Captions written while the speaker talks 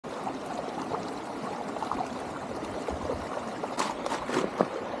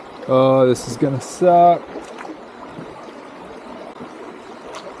Oh, this is gonna suck.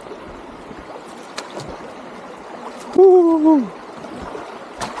 Woo.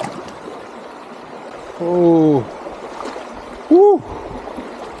 Oh. Woo.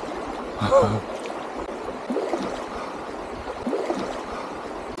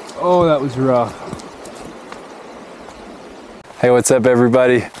 Oh, that was rough. Hey, what's up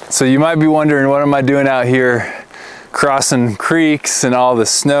everybody? So you might be wondering, what am I doing out here crossing creeks and all the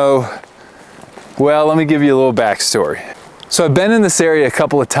snow? Well, let me give you a little backstory. So I've been in this area a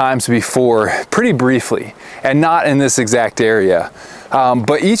couple of times before, pretty briefly, and not in this exact area.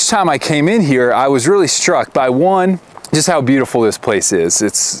 But each time I came in here, I was really struck by one, just how beautiful this place is.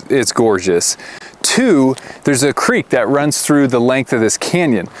 It's gorgeous. Two, there's a creek that runs through the length of this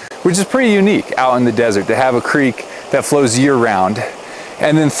canyon, which is pretty unique out in the desert to have a creek that flows year-round.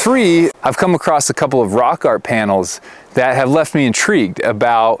 And then three, I've come across a couple of rock art panels that have left me intrigued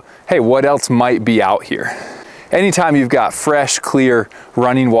about, hey, what else might be out here? Anytime you've got fresh, clear,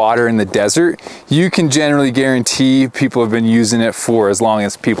 running water in the desert, you can generally guarantee people have been using it for as long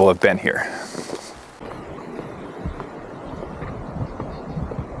as people have been here.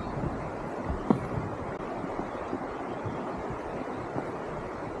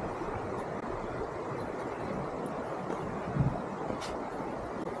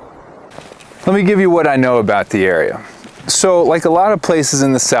 Let me give you what I know about the area. So, like a lot of places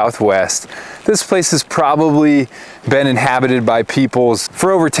in the Southwest, this place has probably been inhabited by peoples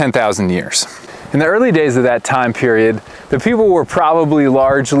for over 10,000 years. In the early days of that time period, the people were probably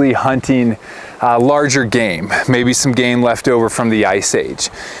largely hunting larger game, maybe some game left over from the Ice Age.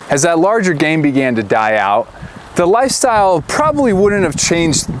 As that larger game began to die out, the lifestyle probably wouldn't have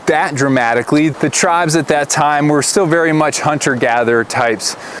changed that dramatically. The tribes at that time were still very much hunter-gatherer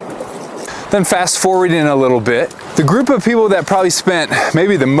types. Then fast forwarding a little bit, the group of people that probably spent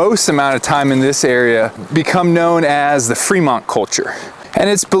maybe the most amount of time in this area become known as the Fremont culture. And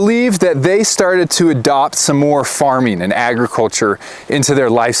it's believed that they started to adopt some more farming and agriculture into their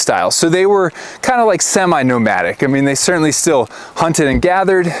lifestyle. So they were kind of like semi-nomadic. I mean, they certainly still hunted and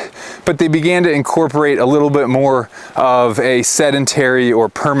gathered, but they began to incorporate a little bit more of a sedentary or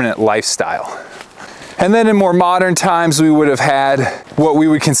permanent lifestyle. And then in more modern times, we would have had what we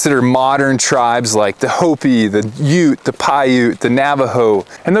would consider modern tribes like the Hopi, the Ute, the Paiute, the Navajo.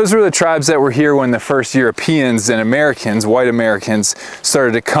 And those were the tribes that were here when the first Europeans and Americans, white Americans,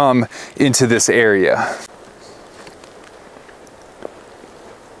 started to come into this area.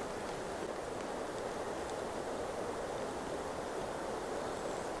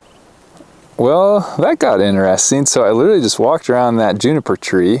 Well, that got interesting. So I literally just walked around that juniper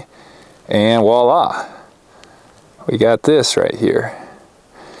tree and voila, we got this right here.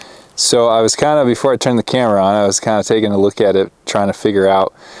 So I was kind of, before I turned the camera on, I was kind of taking a look at it, trying to figure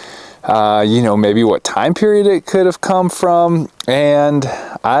out, you know, maybe what time period it could have come from. And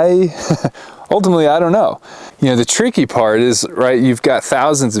ultimately, I don't know. You know, the tricky part is, right, you've got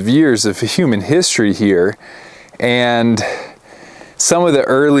thousands of years of human history here. And some of the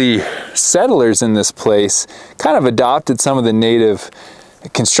early settlers in this place kind of adopted some of the native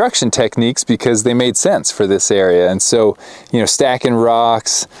construction techniques because they made sense for this area. And so, you know, stacking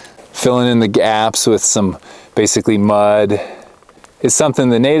rocks, filling in the gaps with some basically mud is something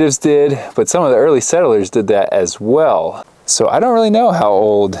the natives did, but some of the early settlers did that as well. So I don't really know how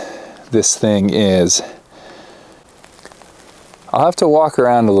old this thing is. I'll have to walk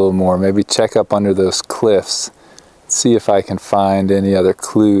around a little more, maybe check up under those cliffs, see if I can find any other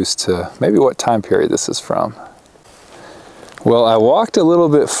clues to maybe what time period this is from. Well, I walked a little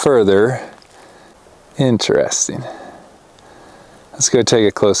bit further. Interesting. Let's go take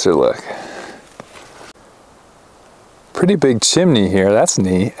a closer look. Pretty big chimney here, that's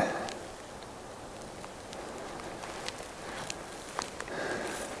neat.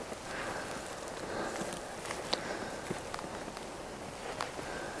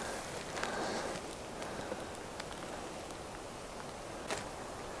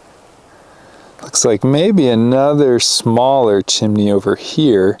 Looks like maybe another smaller chimney over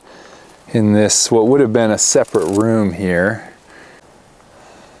here in this, what would have been a separate room here.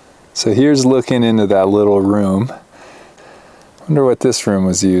 So here's looking into that little room. Wonder what this room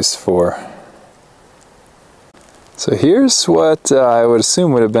was used for. So here's what I would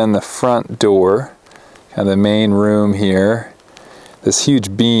assume would have been the front door, kind of the main room here. This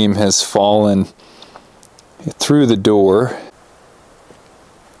huge beam has fallen through the door.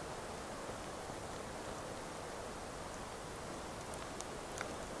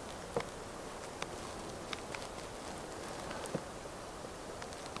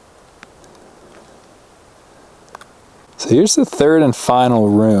 So here's the third and final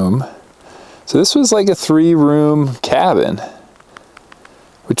room. So this was like a 3-room cabin,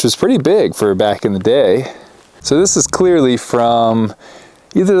 which was pretty big for back in the day. So this is clearly from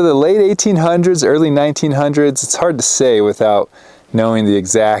either the late 1800s, early 1900s. It's hard to say without knowing the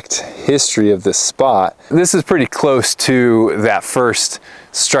exact history of this spot. This is pretty close to that first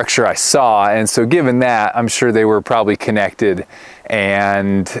structure I saw, and so given that, I'm sure they were probably connected,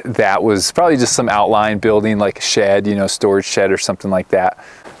 and that was probably just some outline building like a shed, you know, storage shed or something like that.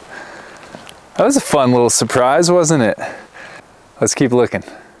 That was a fun little surprise, wasn't it? Let's keep looking.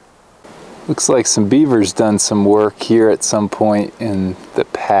 Looks like some beavers done some work here at some point in the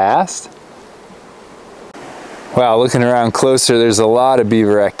past. Wow, looking around closer, there's a lot of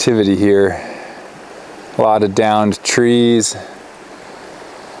beaver activity here. A lot of downed trees.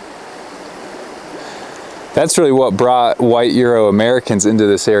 That's really what brought white Euro-Americans into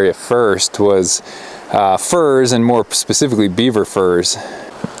this area first, was furs, and more specifically beaver furs.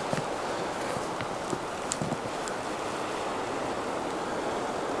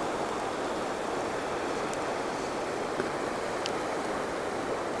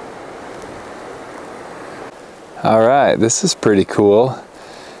 All right, this is pretty cool.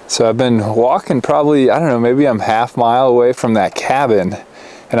 So I've been walking probably, I don't know, maybe I'm half mile away from that cabin,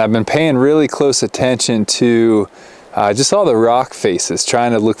 and I've been paying really close attention to just all the rock faces,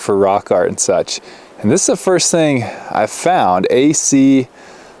 trying to look for rock art and such. And this is the first thing I've found, AC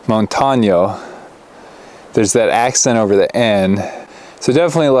Montano. There's that accent over the N. So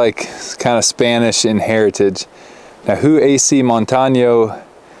definitely like kind of Spanish in heritage. Now who AC Montano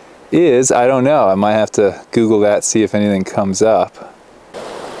is, I don't know. I might have to Google that, see if anything comes up.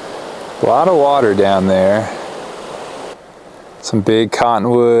 A lot of water down there. Some big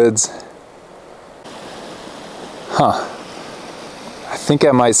cottonwoods. Huh. I think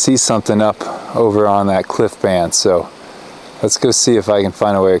I might see something up over on that cliff band, so let's go see if I can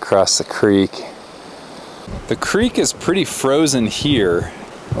find a way across the creek. The creek is pretty frozen here.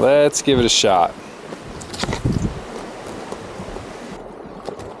 Let's give it a shot.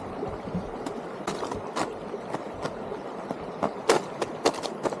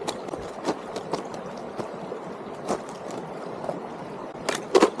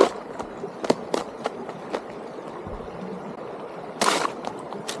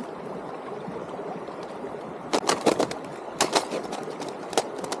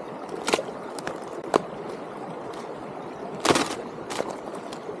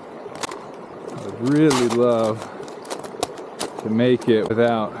 Really love to make it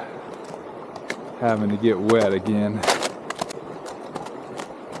without having to get wet again.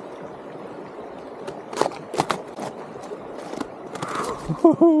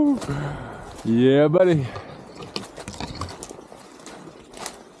 Yeah, buddy.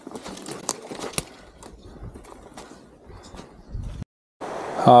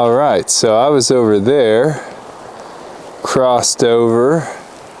 All right, so I was over there, crossed over.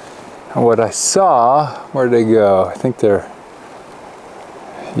 And what I saw, where'd they go? I think they're,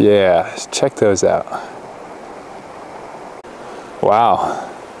 yeah, check those out.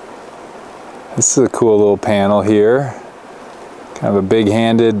 Wow. This is a cool little panel here. Kind of a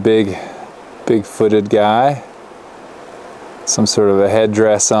big-handed, big-footed guy. Some sort of a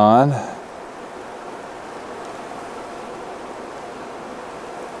headdress on.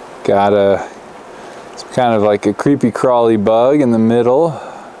 Got it's kind of like a creepy crawly bug in the middle.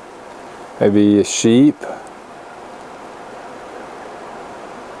 Maybe a sheep.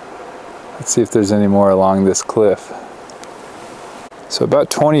 Let's see if there's any more along this cliff. So about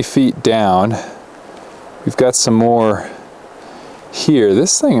 20 feet down, we've got some more here.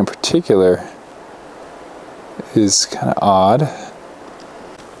 This thing in particular is kind of odd.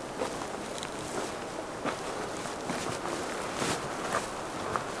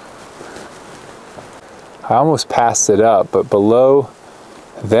 I almost passed it up, but below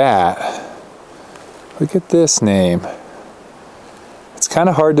that, look at this name. It's kind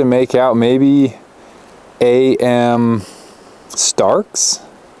of hard to make out. Maybe A.M. Starks?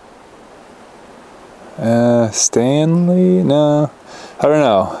 Stanley? No, I don't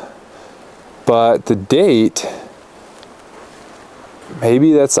know. But the date,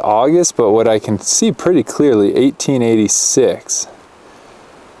 maybe that's August, but what I can see pretty clearly, 1886.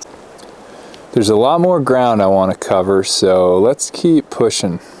 There's a lot more ground I want to cover, so let's keep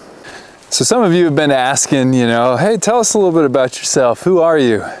pushing. So some of you have been asking, you know, hey, tell us a little bit about yourself. Who are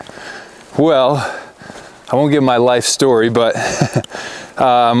you? Well, I won't give my life story, but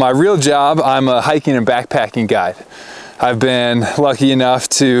my real job, I'm a hiking and backpacking guide. I've been lucky enough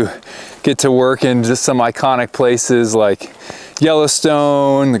to get to work in just some iconic places like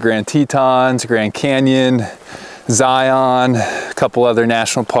Yellowstone, the Grand Tetons, Grand Canyon, Zion, a couple other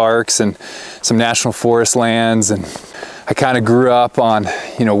national parks, and some national forest lands. And I kind of grew up on,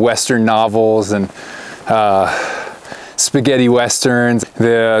 you know, Western novels and spaghetti westerns.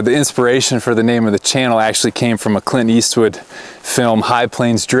 The inspiration for the name of the channel actually came from a Clint Eastwood film, High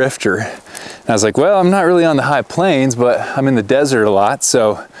Plains Drifter. And I was like, well, I'm not really on the high plains, but I'm in the desert a lot,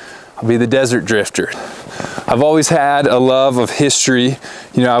 so I'll be the desert drifter. I've always had a love of history.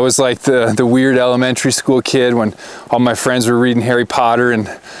 You know, I was like the weird elementary school kid when all my friends were reading Harry Potter and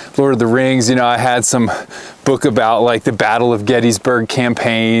Lord of the Rings. You know, I had some book about like the Battle of Gettysburg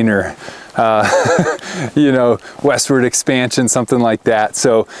campaign, or you know, westward expansion, something like that.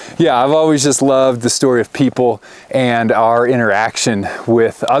 So yeah, I've always just loved the story of people and our interaction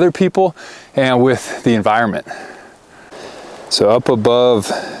with other people and with the environment. So up above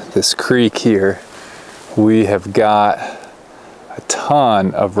this creek here, we have got a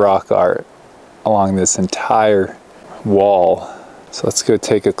ton of rock art along this entire wall. So let's go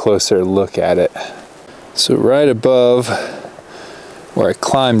take a closer look at it. So right above where I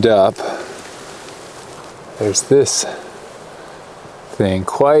climbed up, there's this thing,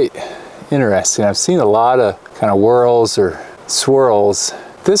 quite interesting. I've seen a lot of kind of whirls or swirls.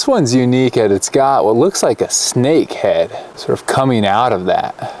 This one's unique at it's got what looks like a snake head sort of coming out of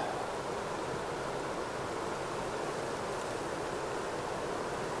that.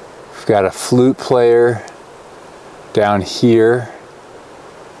 We've got a flute player down here.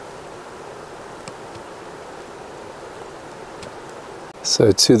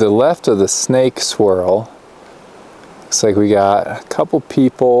 So to the left of the snake swirl, looks like we got a couple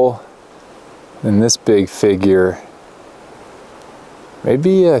people and this big figure,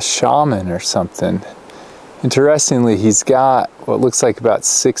 maybe a shaman or something. Interestingly, he's got what looks like about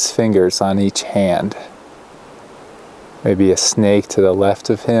 6 fingers on each hand. Maybe a snake to the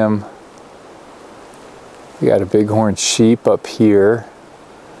left of him. We got a bighorn sheep up here.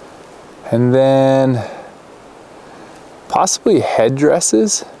 And then possibly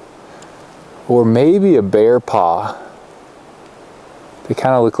headdresses, or maybe a bear paw. They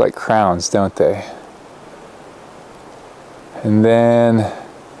kind of look like crowns, don't they? And then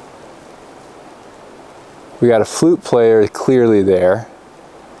we got a flute player clearly there.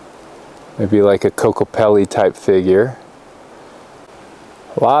 Maybe like a Kokopelli type figure.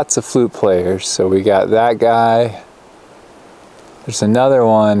 Lots of flute players. So we got that guy. There's another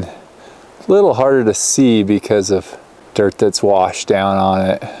one, a little harder to see because of dirt that's washed down on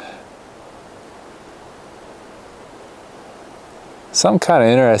it. Something kind of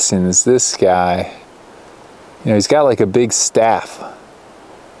interesting is this guy. You know, he's got like a big staff.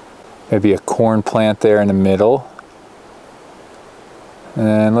 Maybe a corn plant there in the middle.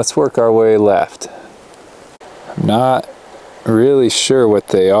 And let's work our way left. I'm not really sure what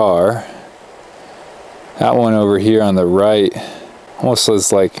they are. That one over here on the right almost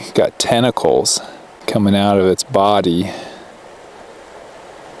looks like got tentacles coming out of its body.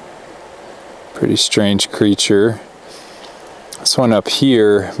 Pretty strange creature. This one up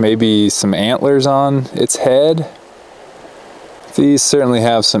here, maybe some antlers on its head. These certainly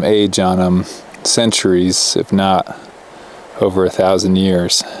have some age on them, centuries, if not over 1,000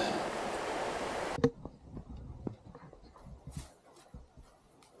 years.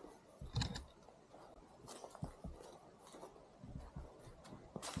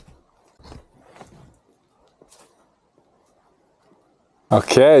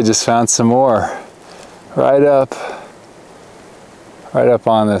 Okay, just found some more. Right up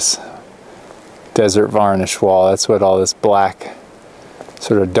on this desert varnish wall. That's what all this black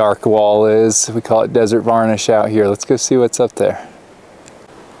sort of dark wall is. We call it desert varnish out here. Let's go see what's up there.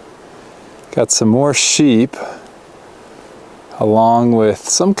 Got some more sheep along with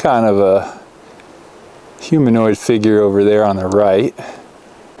some kind of a humanoid figure over there on the right.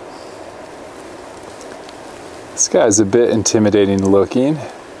 This guy's a bit intimidating looking.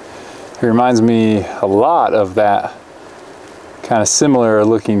 He reminds me a lot of that kind of similar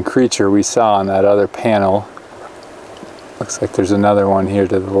looking creature we saw on that other panel. Looks like there's another one here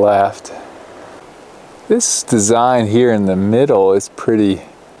to the left. This design here in the middle is pretty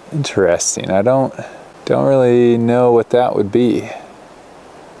interesting. I don't really know what that would be.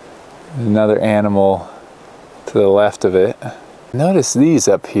 Another animal to the left of it. Notice these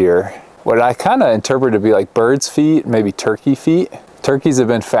up here. What I kind of interpret to be like bird's feet, maybe turkey feet. Turkeys have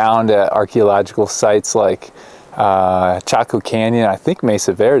been found at archaeological sites like Chaco Canyon, I think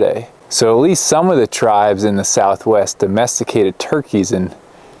Mesa Verde. So at least some of the tribes in the Southwest domesticated turkeys and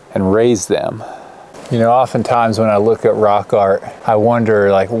raised them. You know, oftentimes when I look at rock art, I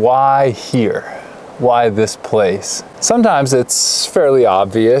wonder like, why here? Why this place? Sometimes it's fairly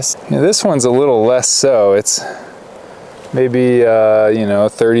obvious. You know, this one's a little less so. It's maybe, you know,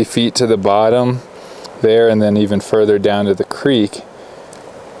 30 feet to the bottom there, and then even further down to the creek.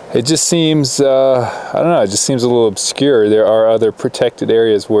 It just seems, I don't know, it just seems a little obscure. There are other protected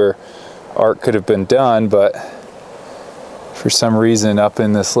areas where art could have been done, but for some reason up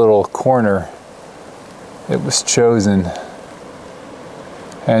in this little corner, it was chosen.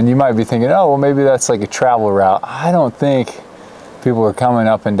 And you might be thinking, oh, well, maybe that's like a travel route. I don't think people are coming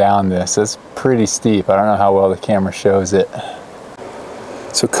up and down this. It's pretty steep. I don't know how well the camera shows it.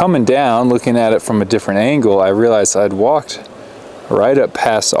 So coming down, looking at it from a different angle, I realized I'd walked right up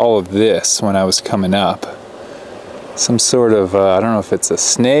past all of this when I was coming up. Some sort of, I don't know if it's a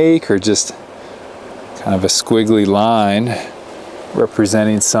snake or just kind of a squiggly line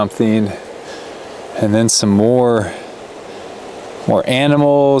representing something. And then some more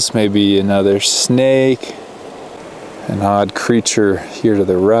animals, maybe another snake, an odd creature here to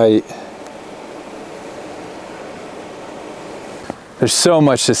the right. There's so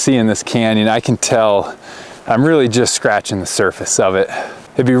much to see in this canyon. I can tell I'm really just scratching the surface of it.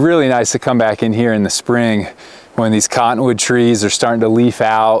 It'd be really nice to come back in here in the spring when these cottonwood trees are starting to leaf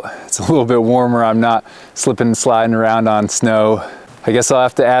out. It's a little bit warmer. I'm not slipping and sliding around on snow. I guess I'll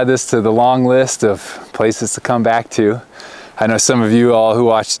have to add this to the long list of places to come back to. I know some of you all who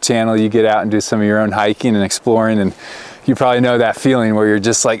watch the channel, you get out and do some of your own hiking and exploring, and you probably know that feeling where you're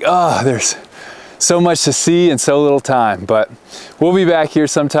just like, oh, there's so much to see in so little time. But we'll be back here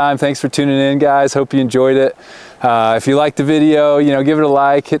sometime. Thanks for tuning in, guys. Hope you enjoyed it. If you liked the video, you know, give it a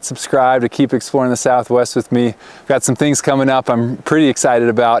like, hit subscribe to keep exploring the Southwest with me. I've got some things coming up I'm pretty excited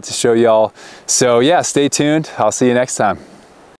about to show y'all. So yeah, stay tuned. I'll see you next time.